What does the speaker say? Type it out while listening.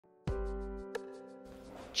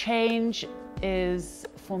Change is,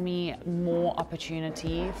 for me, more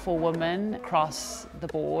opportunity for women across the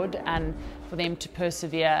board and for them to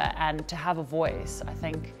persevere and to have a voice. I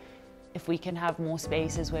think if we can have more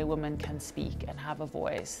spaces where women can speak and have a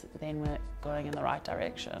voice, then we're going in the right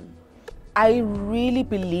direction. I really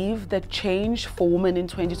believe that change for women in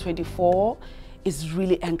 2024 is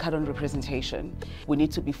really anchored on representation. We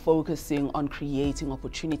need to be focusing on creating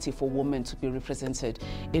opportunity for women to be represented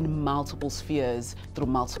in multiple spheres through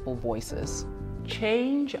multiple voices.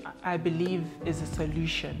 Change, I believe, is a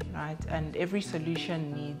solution, right? And every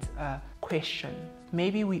solution needs a question.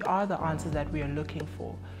 Maybe we are the answers that we are looking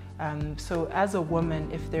for. So as a woman,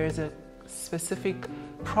 if there is a specific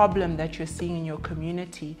problem that you're seeing in your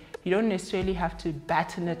community, you don't necessarily have to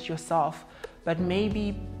batten it yourself, but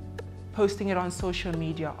maybe posting it on social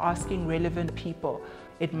media, asking relevant people,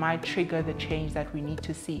 it might trigger the change that we need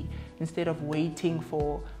to see, instead of waiting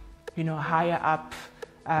for, higher up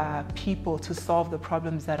people to solve the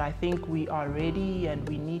problems that I think we are ready and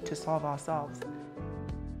we need to solve ourselves.